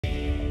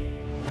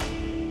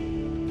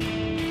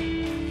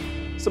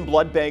Some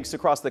blood banks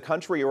across the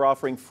country are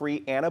offering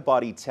free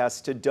antibody tests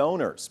to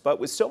donors.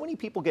 But with so many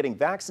people getting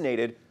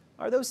vaccinated,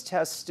 are those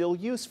tests still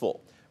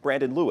useful?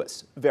 Brandon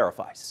Lewis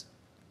verifies.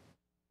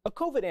 A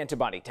COVID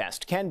antibody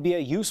test can be a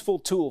useful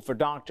tool for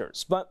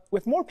doctors, but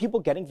with more people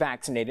getting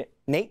vaccinated,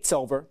 Nate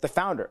Silver, the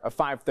founder of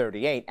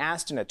 538,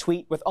 asked in a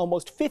tweet with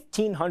almost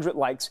 1,500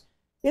 likes,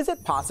 is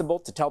it possible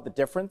to tell the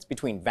difference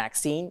between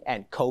vaccine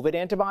and COVID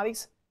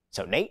antibodies?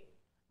 So Nate,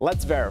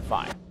 let's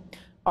verify.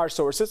 Our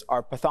sources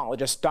are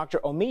pathologist Dr.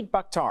 Omid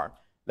Bakhtar,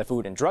 the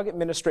Food and Drug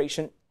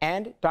Administration,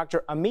 and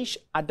Dr. Amish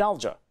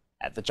Adalja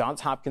at the Johns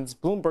Hopkins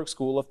Bloomberg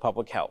School of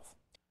Public Health.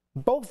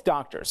 Both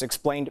doctors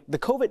explained the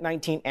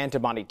COVID-19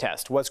 antibody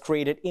test was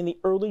created in the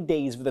early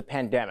days of the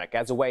pandemic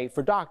as a way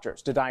for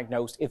doctors to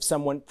diagnose if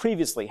someone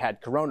previously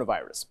had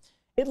coronavirus.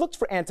 It looked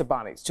for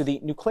antibodies to the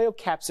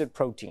nucleocapsid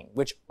protein,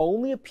 which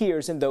only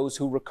appears in those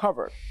who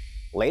recovered.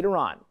 Later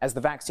on, as the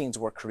vaccines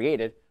were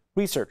created,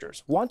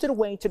 researchers wanted a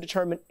way to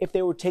determine if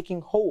they were taking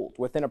hold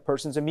within a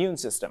person's immune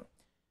system.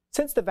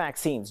 Since the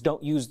vaccines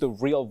don't use the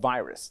real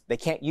virus, they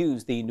can't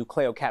use the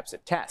nucleocapsid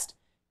test.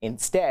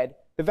 Instead,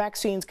 the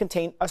vaccines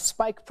contain a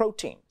spike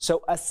protein,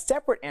 so a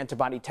separate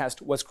antibody test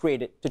was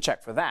created to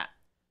check for that.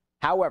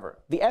 However,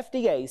 the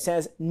FDA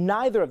says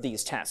neither of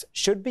these tests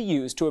should be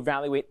used to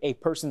evaluate a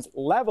person's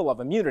level of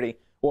immunity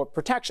or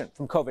protection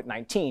from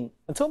COVID-19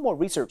 until more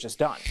research is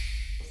done.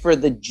 For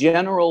the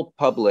general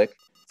public,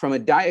 from a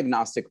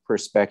diagnostic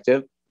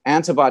perspective,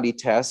 antibody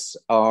tests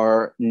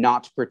are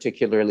not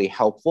particularly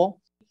helpful.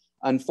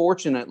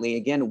 Unfortunately,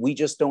 again, we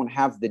just don't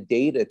have the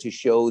data to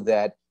show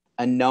that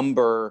a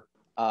number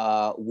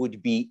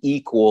would be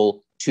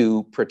equal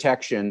to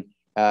protection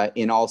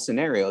in all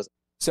scenarios.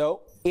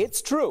 So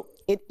it's true.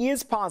 It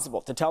is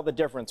possible to tell the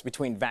difference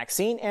between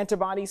vaccine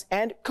antibodies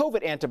and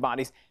COVID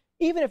antibodies,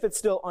 even if it's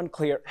still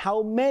unclear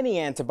how many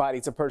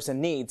antibodies a person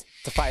needs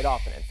to fight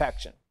off an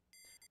infection.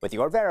 With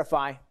your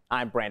Verify,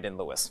 I'm Brandon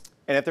Lewis.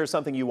 And if there's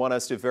something you want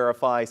us to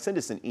verify, send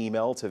us an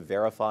email to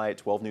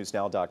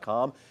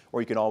verify@12newsnow.com,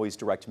 or you can always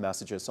direct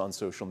message us on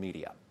social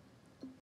media.